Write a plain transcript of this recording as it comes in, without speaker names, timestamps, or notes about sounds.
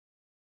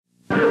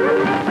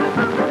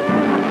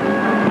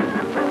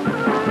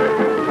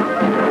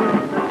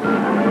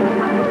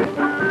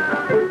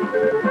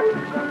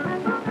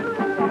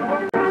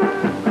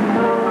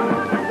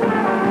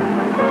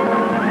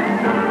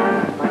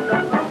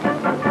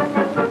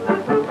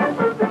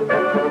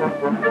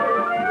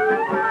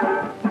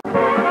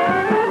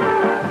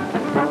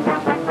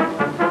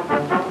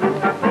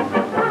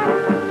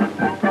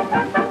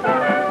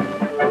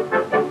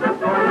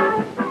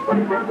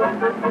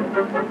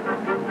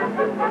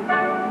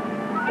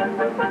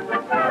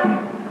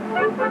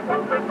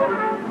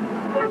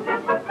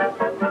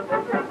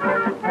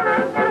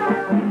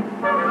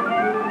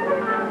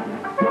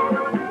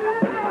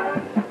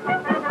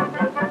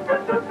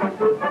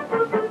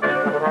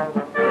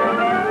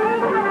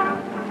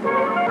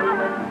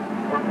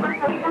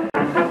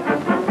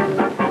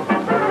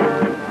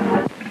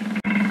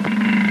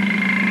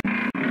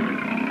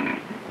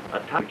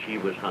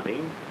was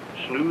hunting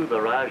slew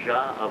the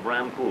Rajah of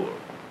Rampur,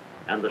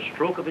 and the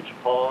stroke of its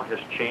paw has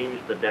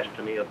changed the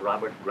destiny of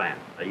Robert Grant,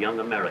 a young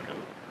American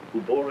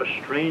who bore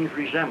a strange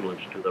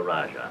resemblance to the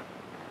Rajah.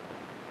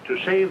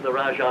 To save the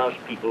Rajah's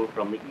people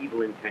from the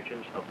evil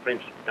intentions of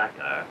Prince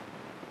Dakar,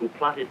 who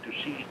plotted to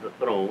seize the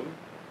throne,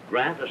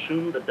 Grant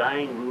assumed the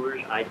dying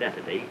ruler's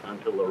identity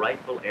until the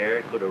rightful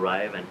heir could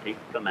arrive and take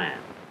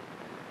command.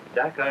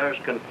 Dakar's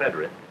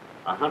confederate,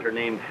 a hunter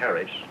named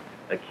Harris,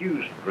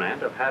 accused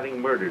Grant of having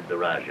murdered the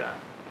Rajah.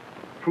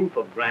 Proof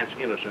of Grant's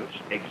innocence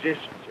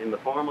exists in the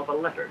form of a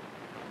letter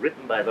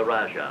written by the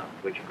Rajah,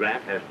 which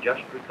Grant has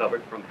just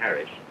recovered from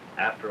Harris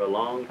after a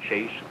long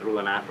chase through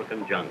an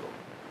African jungle.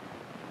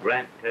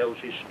 Grant tells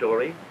his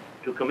story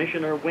to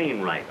Commissioner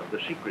Wainwright of the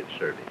Secret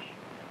Service,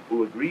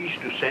 who agrees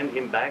to send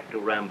him back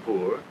to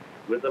Rampur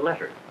with the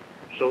letter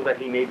so that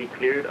he may be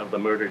cleared of the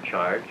murder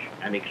charge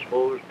and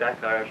expose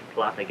Dakar's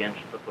plot against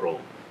the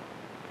throne.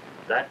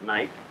 That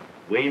night,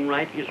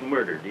 Wainwright is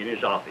murdered in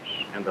his office,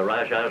 and the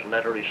Rajah's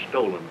letter is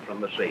stolen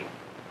from the safe.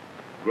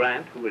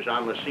 Grant, who is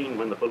on the scene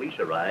when the police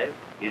arrive,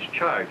 is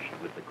charged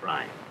with the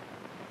crime.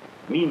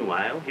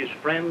 Meanwhile, his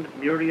friend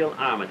Muriel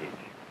Armitage,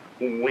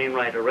 whom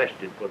Wainwright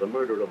arrested for the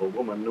murder of a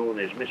woman known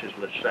as Mrs.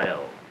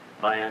 LaSalle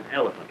by an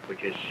elephant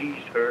which has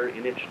seized her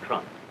in its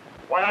trunk.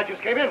 Why, I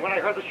just came in when I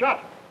heard the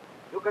shot.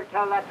 You can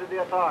tell that to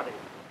the authorities.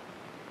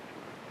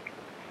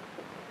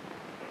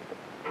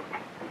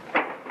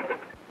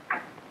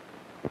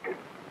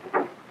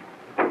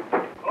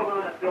 Open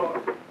that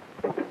door.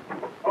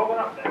 Open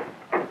up there.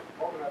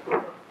 Open that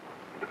door.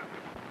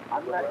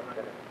 I'm not...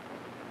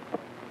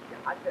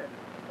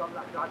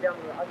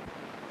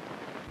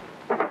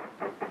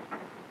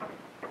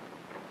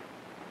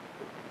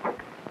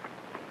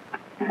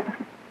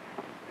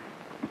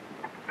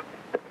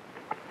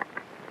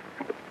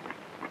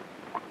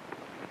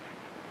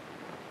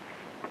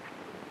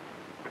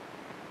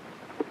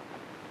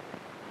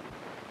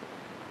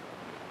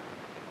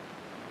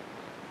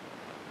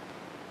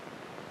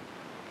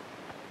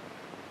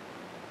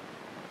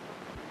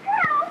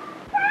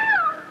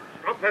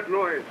 That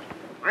noise.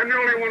 I'm the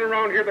only one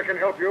around here that can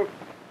help you.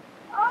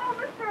 Oh,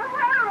 Mr.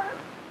 Harris,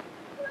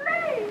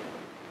 please.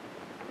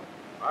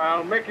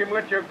 I'll make him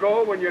let you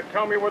go when you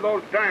tell me where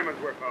those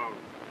diamonds were found.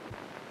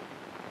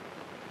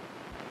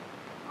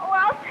 Oh,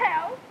 I'll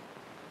tell.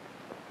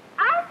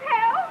 I'll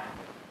tell.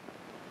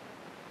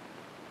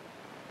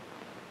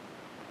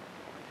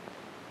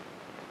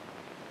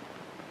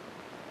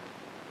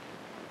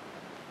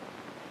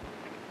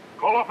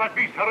 Call off that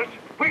beast, Harris.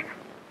 Quick!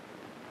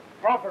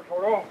 Drop her,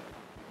 Toto.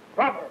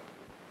 Drop her.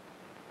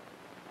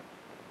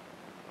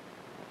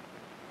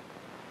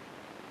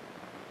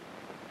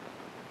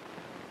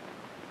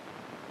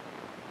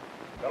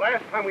 The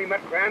last time we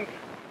met, Grant,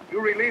 you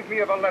relieved me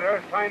of a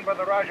letter signed by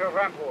the Rajah of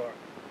Rampur.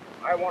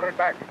 I want it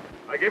back.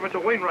 I gave it to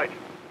Wainwright.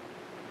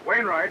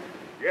 Wainwright?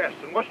 Yes,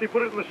 and Wesley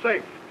put it in the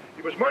safe.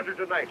 He was murdered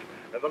tonight,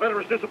 and the letter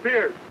has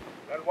disappeared.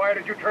 Then why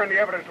did you turn the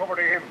evidence over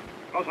to him?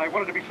 Because I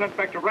wanted to be sent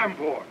back to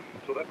Rampur,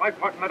 so that my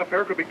part in that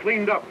affair could be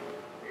cleaned up.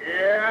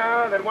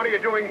 Yeah? Then what are you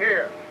doing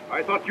here?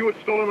 I thought you had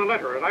stolen the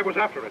letter, and I was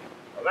after it.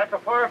 Well, that's a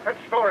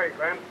far-fetched story,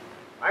 Grant.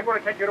 I'm going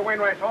to take you to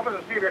Wainwright's office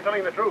and see if you're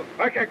telling the truth.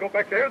 I can't go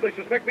back there. They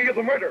suspect me of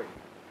the murder.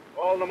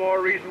 All the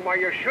more reason why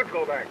you should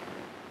go back.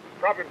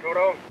 Drop it,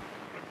 Toto.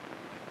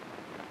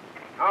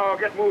 Now,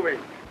 get moving.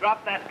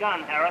 Drop that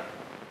gun, Harris.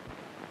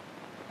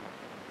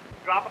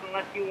 Drop it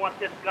unless you want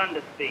this gun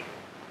to speak.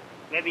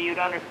 Maybe you'd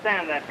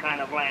understand that kind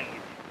of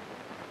language.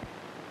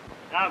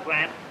 Now,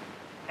 Grant,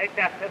 take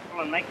that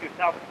pistol and make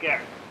yourself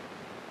scarce.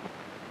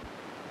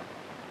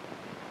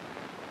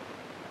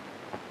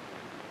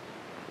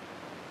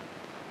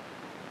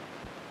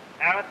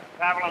 Harris,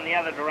 travel in the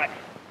other direction.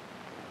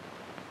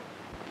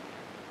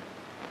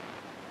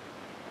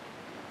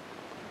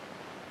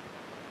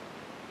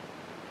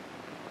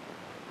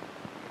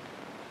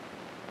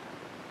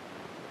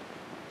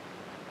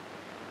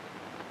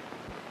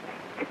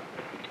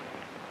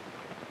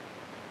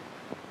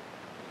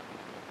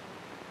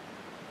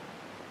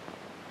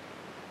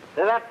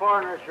 Say, that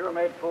foreigner sure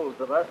made fools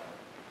of us.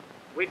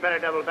 We'd better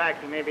double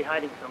back. He may be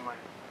hiding somewhere.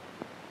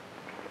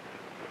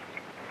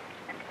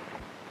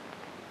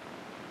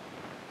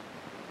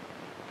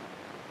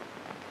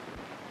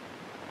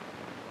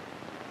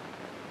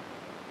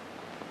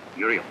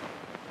 Muriel.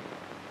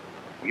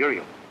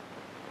 Muriel.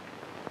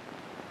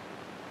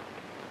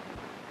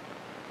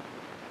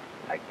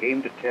 I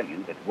came to tell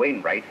you that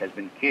Wainwright has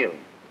been killed.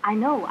 I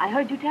know. I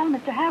heard you tell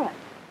Mr. Harris.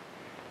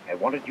 I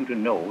wanted you to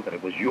know that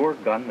it was your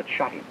gun that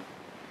shot him.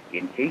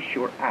 In case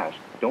you're asked,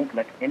 don't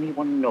let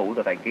anyone know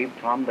that I gave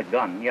Tom the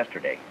gun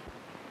yesterday.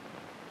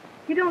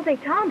 You don't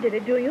think Tom did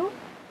it, do you?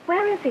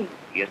 Where is he?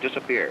 He has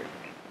disappeared.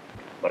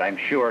 But I'm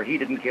sure he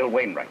didn't kill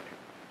Wainwright.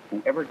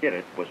 Whoever did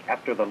it was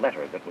after the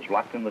letter that was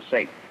locked in the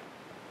safe.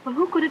 Well,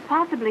 who could it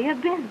possibly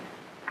have been?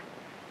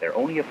 There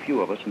only a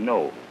few of us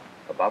know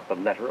about the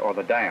letter or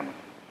the diamonds.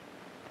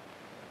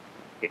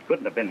 It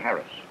couldn't have been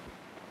Harris.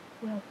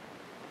 Well,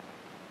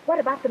 what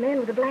about the man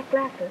with the black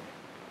glasses?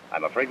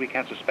 I'm afraid we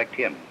can't suspect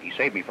him. He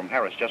saved me from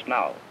Harris just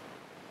now.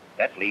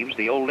 That leaves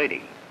the old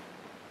lady.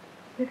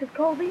 Mrs.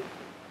 Colby?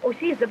 Oh,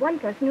 she's the one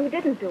person who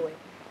didn't do it.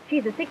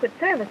 She's a Secret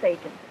Service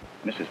agent.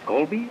 Mrs.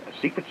 Colby, a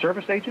Secret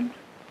Service agent?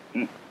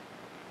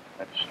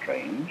 That's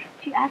strange.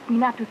 She asked me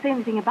not to say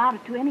anything about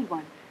it to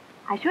anyone.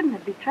 I shouldn't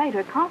have betrayed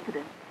her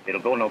confidence.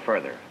 It'll go no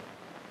further.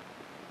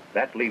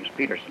 That leaves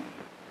Peterson.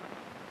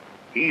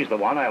 He's the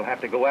one I'll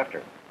have to go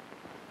after.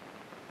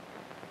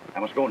 I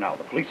must go now.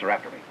 The police are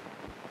after me.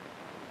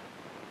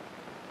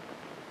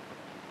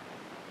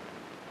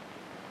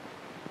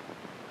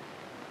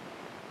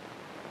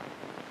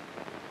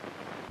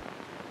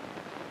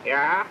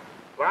 Yeah,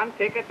 one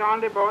ticket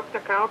on the boat to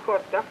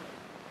Calcutta.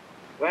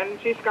 When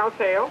she shall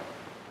sail?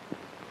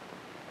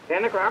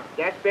 10 o'clock,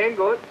 that's been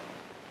good.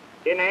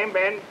 The name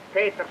Ben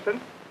Peterson.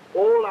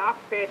 Olaf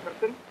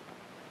Peterson.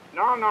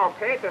 No,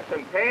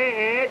 Peterson.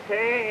 P-A-T-A-L-S-O-N,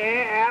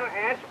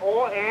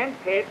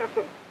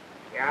 Peterson.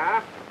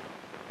 Yeah.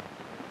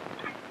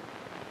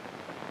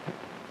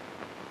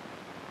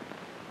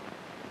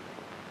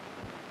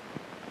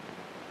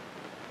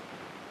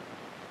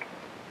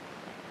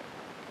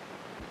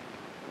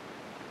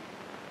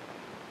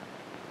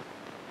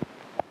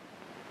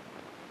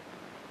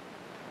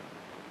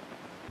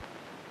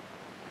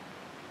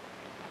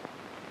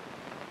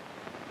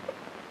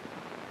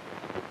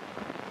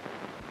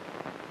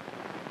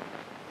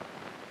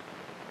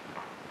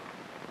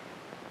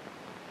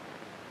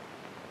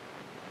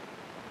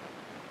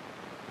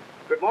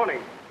 Good morning,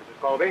 Mrs.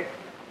 Colby.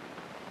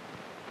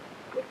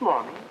 Good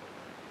morning.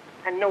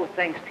 And no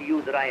thanks to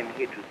you that I am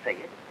here to say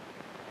it.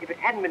 If it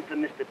hadn't been for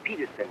Mr.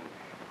 Peterson,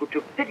 who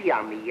took pity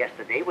on me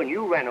yesterday when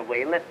you ran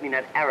away and left me in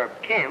that Arab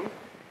camp,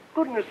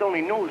 goodness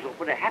only knows what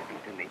would have happened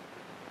to me.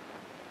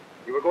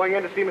 You were going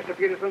in to see Mr.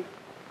 Peterson?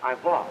 I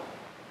was,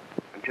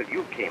 until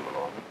you came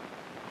along.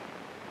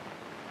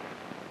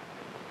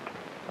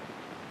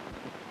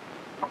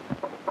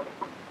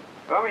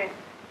 Come in.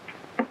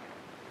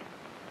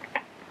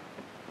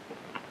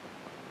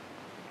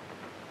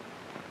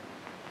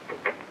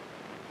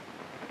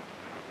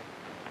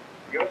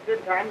 Just in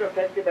time to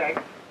take the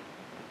bags.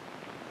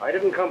 I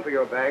didn't come for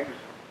your bags.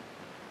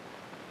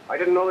 I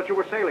didn't know that you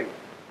were sailing.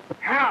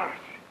 Harris,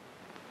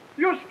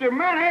 just the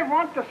man I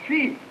want to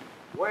see.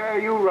 Where are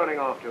you running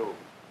off to?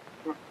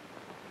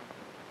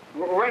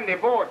 When the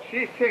boat,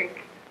 she sink,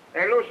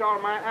 I lose all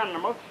my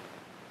animals,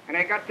 and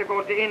I got to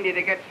go to India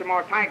to get some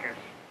more tigers.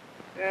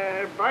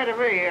 By the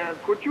way,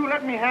 could you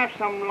let me have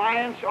some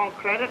lions on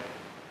credit?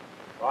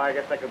 Oh, I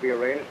guess that could be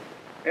arranged.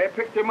 I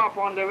picked them up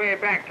on the way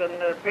back and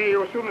pay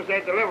you as soon as I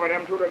deliver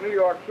them to the New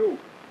York Zoo.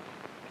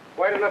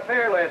 Quite an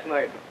affair last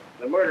night.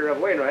 The murder of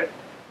Wainwright.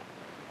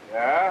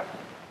 Yeah?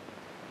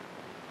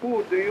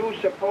 Who do you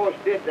suppose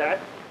did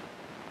that?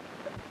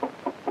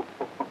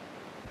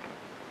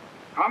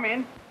 Come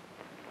in.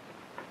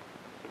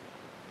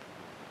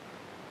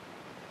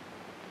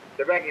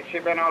 The baggage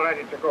has been all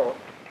ready to go.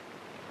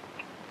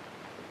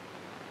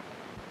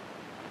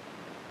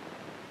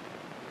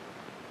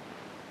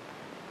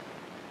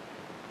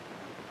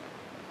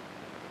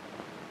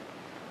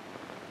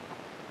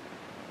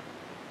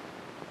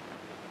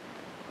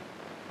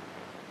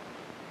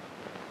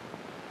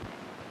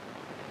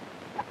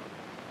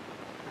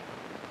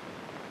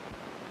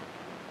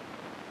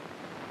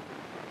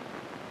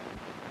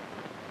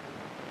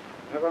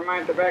 Never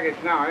mind the baggage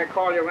now. I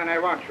call you when I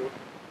want you.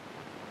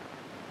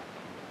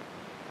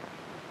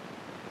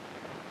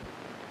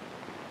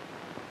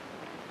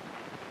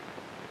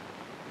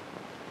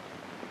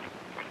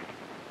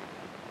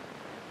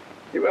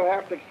 You will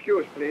have to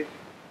excuse, please.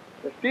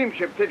 The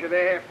steamship ticket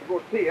I have to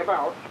go see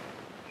about.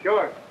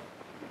 Sure.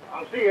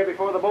 I'll see you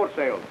before the boat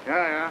sails.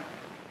 Yeah.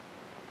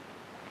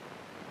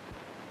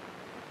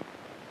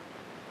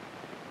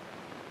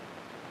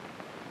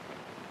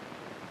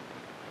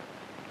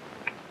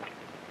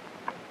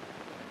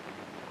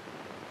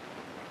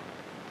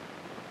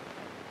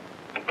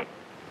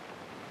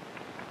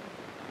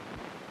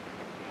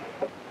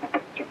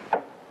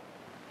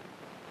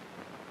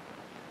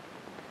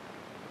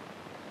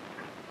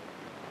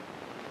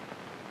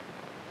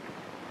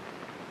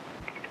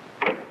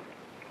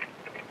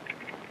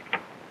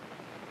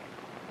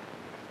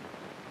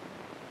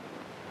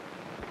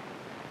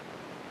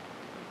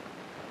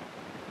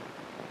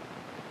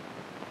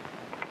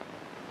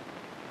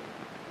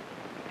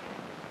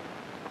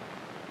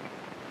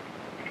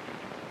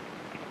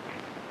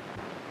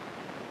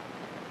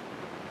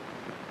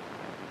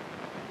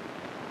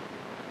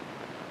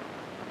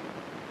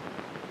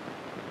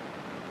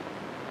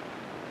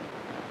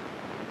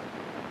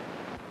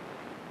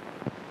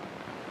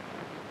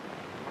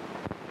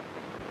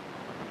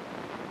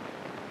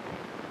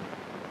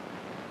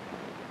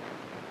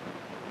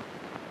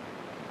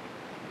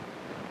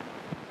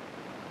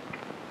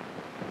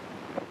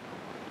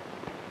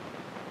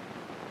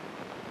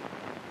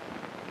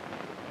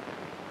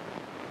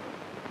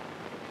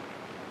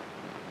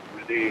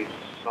 The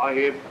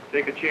Sahib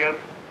take a chair?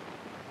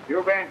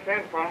 You been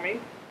sent for me?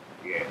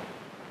 Yes.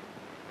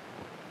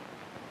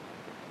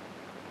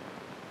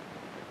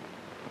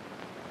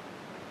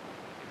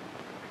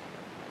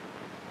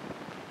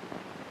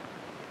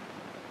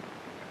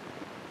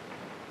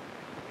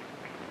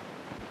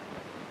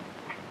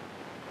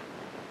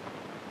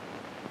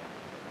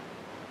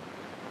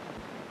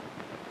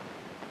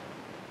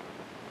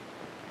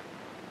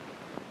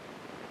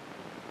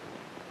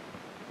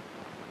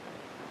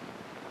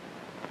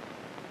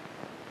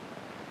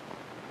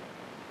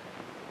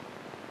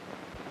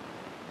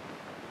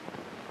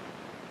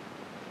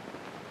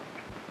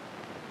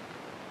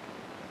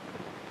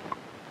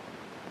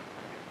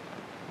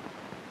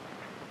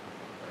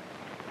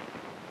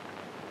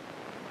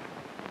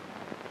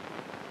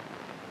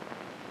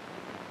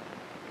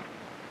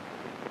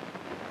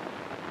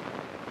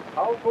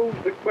 How goes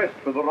the quest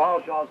for the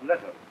Rajah's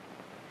letter?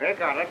 They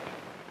got it.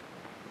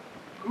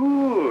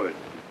 Good.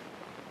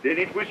 Then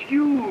it was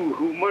you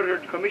who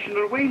murdered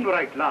Commissioner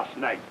Wainwright last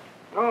night.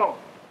 No.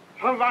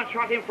 Someone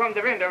shot him from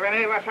the window when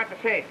he was at the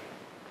safe.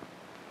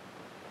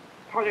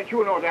 How did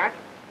you know that?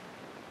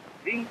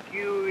 Think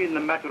you, in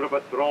the matter of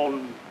a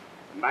throne,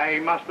 my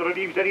master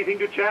leaves anything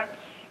to chance?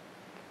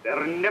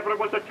 There never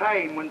was a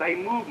time when thy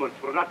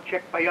movements were not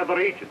checked by other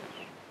agents.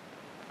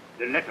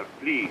 The letter,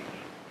 please.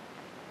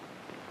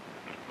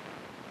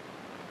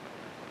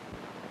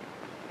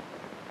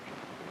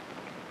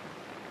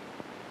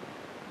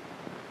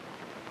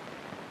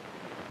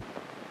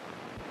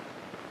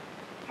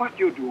 What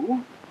you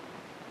do?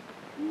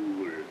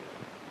 Fool.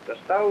 Dost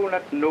thou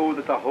not know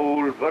that the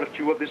whole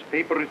virtue of this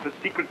paper is the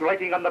secret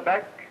writing on the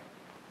back?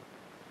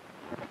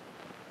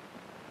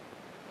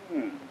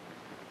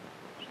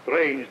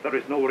 Strange there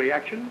is no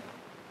reaction.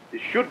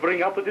 This should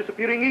bring out the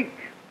disappearing ink.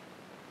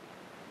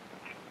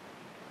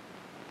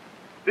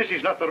 This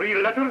is not the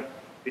real letter.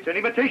 It's an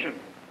imitation.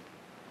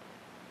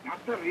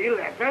 Not the real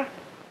letter?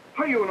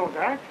 How do you know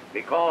that?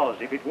 Because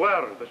if it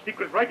were, the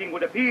secret writing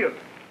would appear.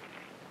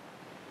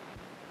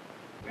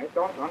 I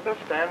don't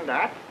understand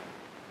that.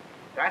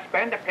 That's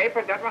been the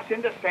paper that was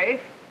in the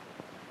safe.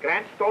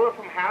 Grant stole it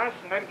from Harris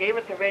and then gave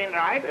it to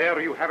Wainwright. There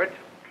you have it.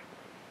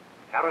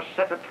 Harris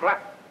set a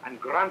trap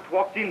and Grant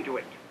walked into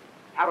it.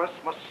 Harris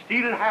must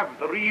still have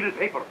the real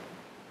paper.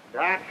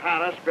 That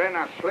Harris been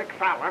a slick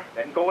fella.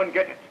 Then go and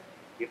get it.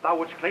 If thou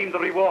wouldst claim the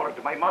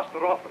reward my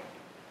master offered.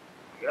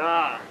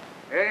 Yeah,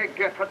 I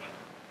get it.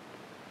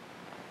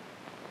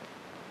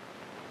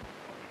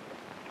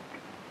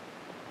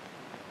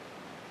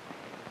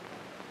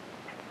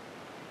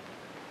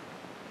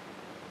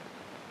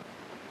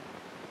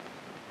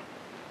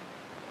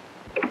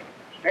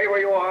 Stay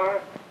where you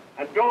are,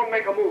 and don't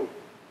make a move.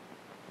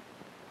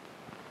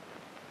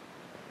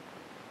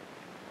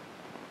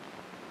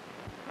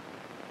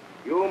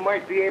 You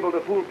might be able to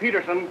fool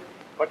Peterson,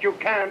 but you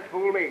can't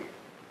fool me.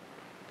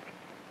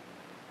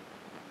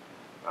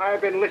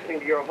 I've been listening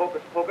to your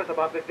hocus-pocus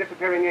about this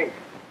disappearing ink,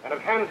 and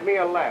it hands me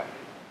a laugh.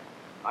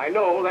 I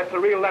know that's a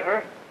real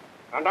letter,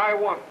 and I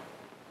want it.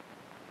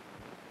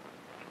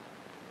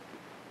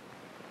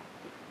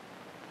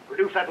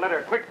 Produce that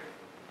letter, quick.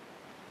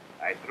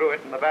 I threw it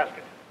in the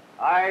basket.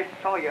 I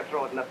saw you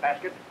throw it in the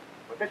basket,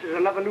 but this is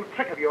another new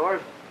trick of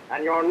yours,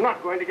 and you're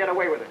not going to get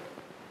away with it.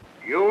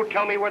 You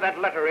tell me where that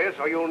letter is,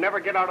 or you'll never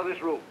get out of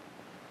this room.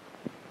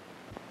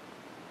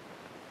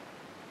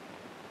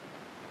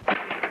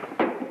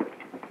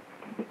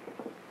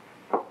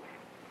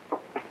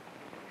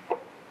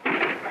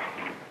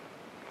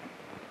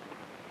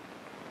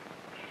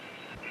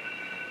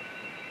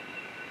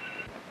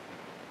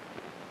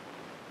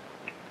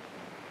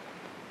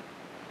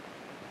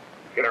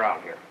 Get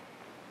around here.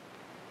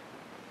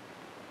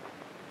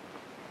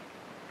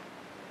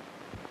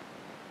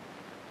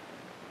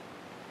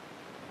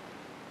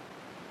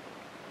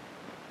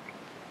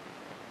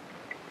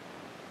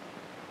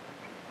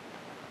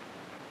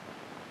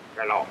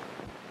 Hello.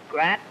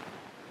 Grant,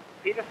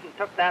 Peterson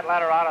took that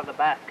letter out of the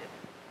basket,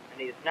 and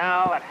he's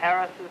now at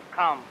Harris's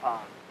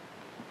compound.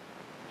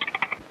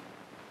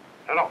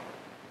 Hello.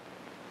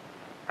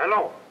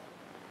 Hello.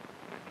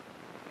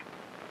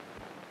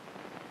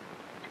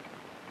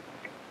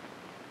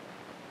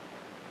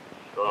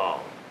 So,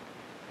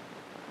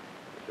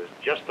 this is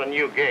just a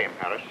new game,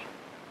 Harris.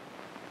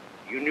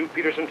 You knew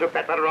Peterson took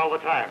that letter all the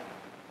time,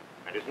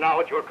 and is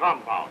now at your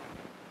compound.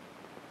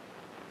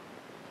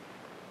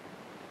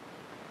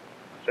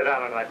 Sit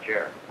down in that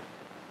chair.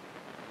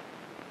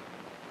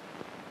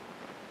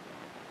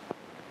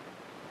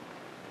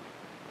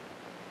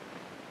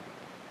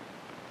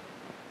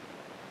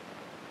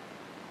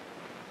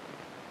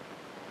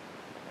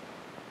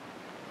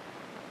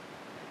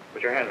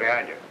 Put your hands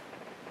behind you.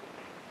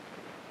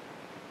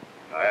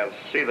 I'll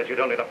see that you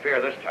don't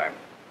interfere this time.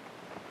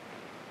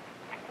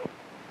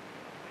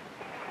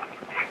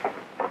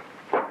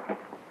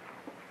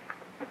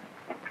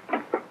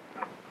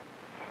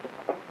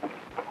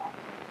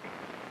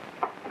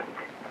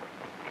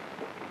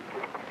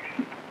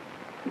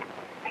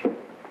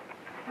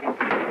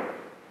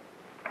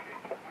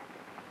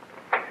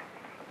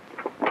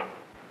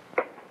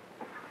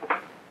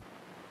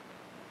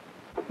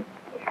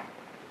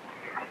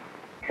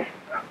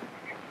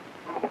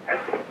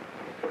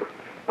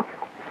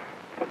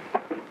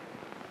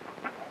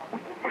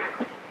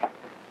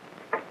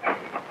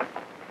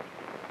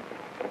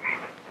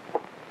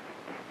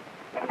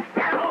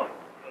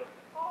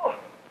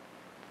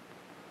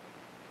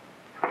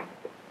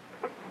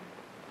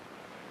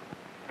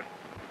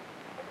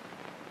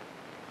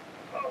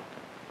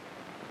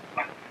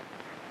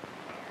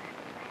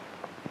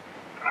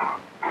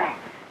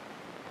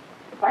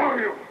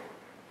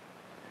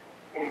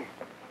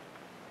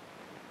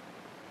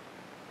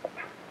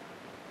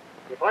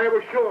 If I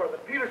was sure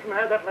that Peterson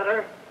had that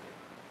letter,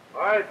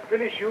 I'd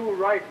finish you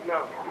right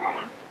now.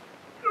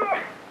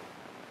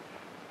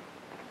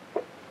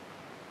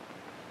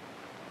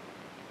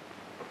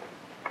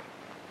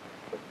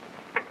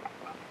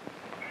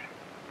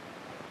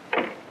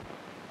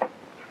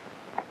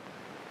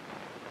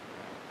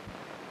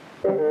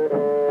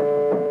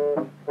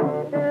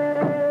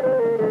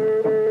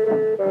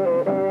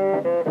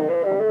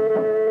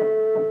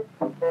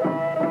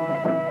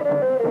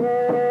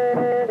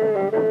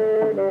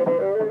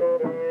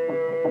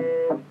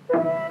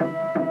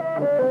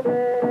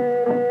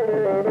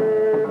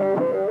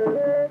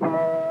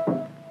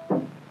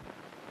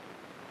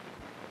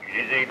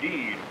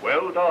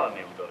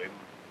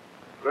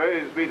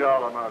 Praise be to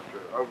Allah, Master.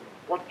 Of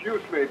what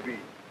use may it be?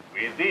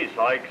 With this,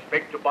 I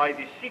expect to buy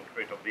the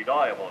secret of the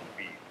diamond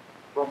field.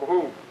 From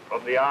whom?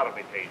 From the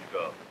Armitage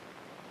girl.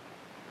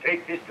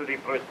 Take this to the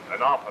prison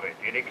and offer it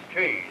in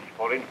exchange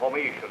for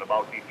information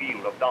about the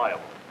field of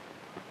diamonds.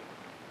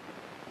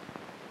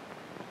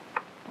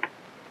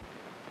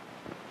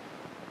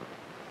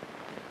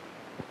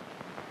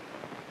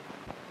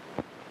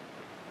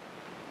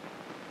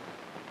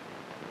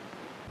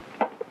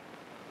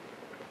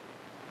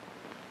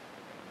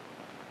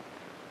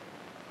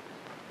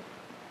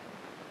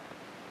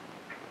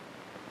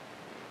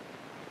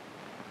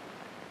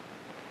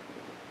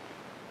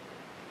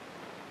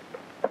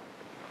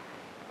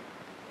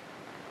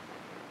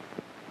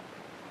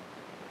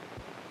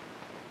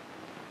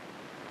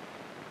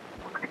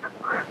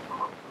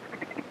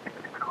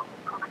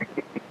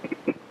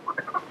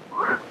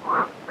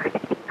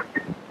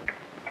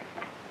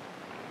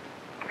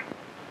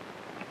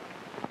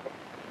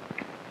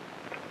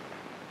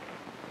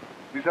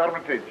 Miss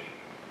Armitage,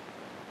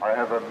 I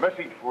have a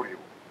message for you.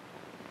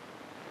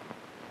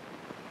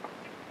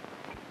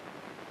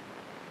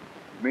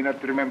 You may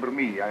not remember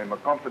me. I am a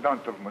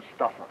confidant of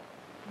Mustafa.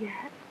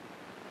 Yes?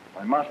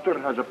 My master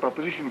has a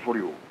proposition for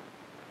you.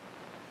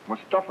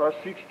 Mustafa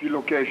seeks the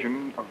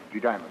location of the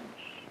diamonds.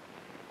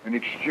 In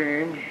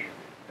exchange,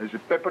 has a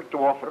paper to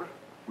offer,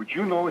 which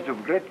you know is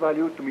of great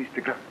value to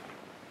Mr. Grant.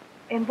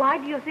 And why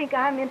do you think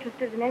I'm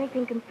interested in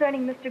anything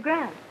concerning Mr.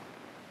 Grant?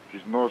 It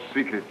is no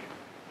secret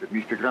that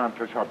Mr. Grant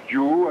has helped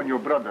you and your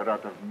brother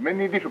out of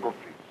many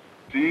difficulties.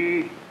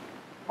 See,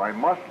 my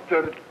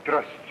master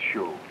trusts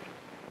you.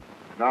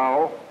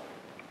 Now,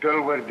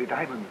 tell where the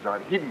diamonds are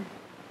hidden.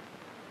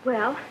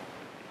 Well,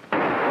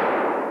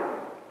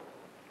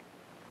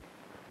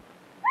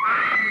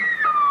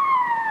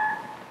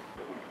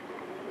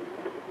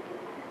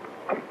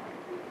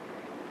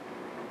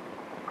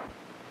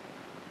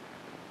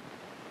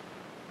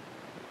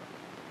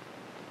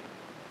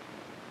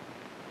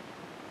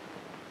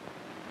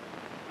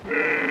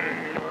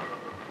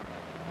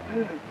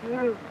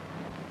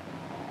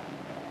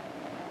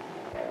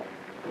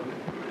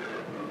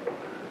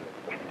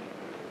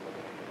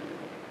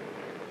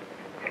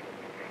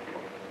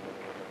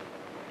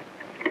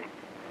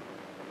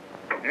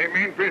 I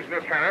mean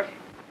business, Harris.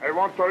 I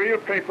want the real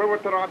paper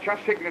with the Raja's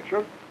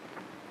signature.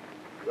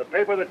 The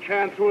paper that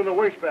Chan threw in the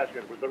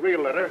wastebasket was the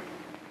real letter.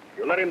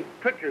 You let him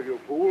trick you, you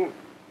fool.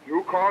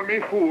 You call me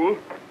fool,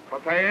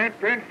 but I ain't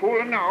been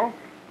fooling now.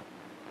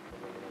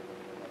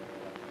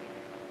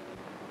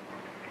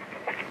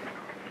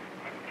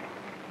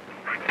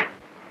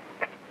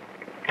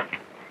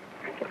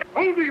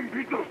 Hold him,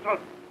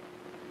 Peterson!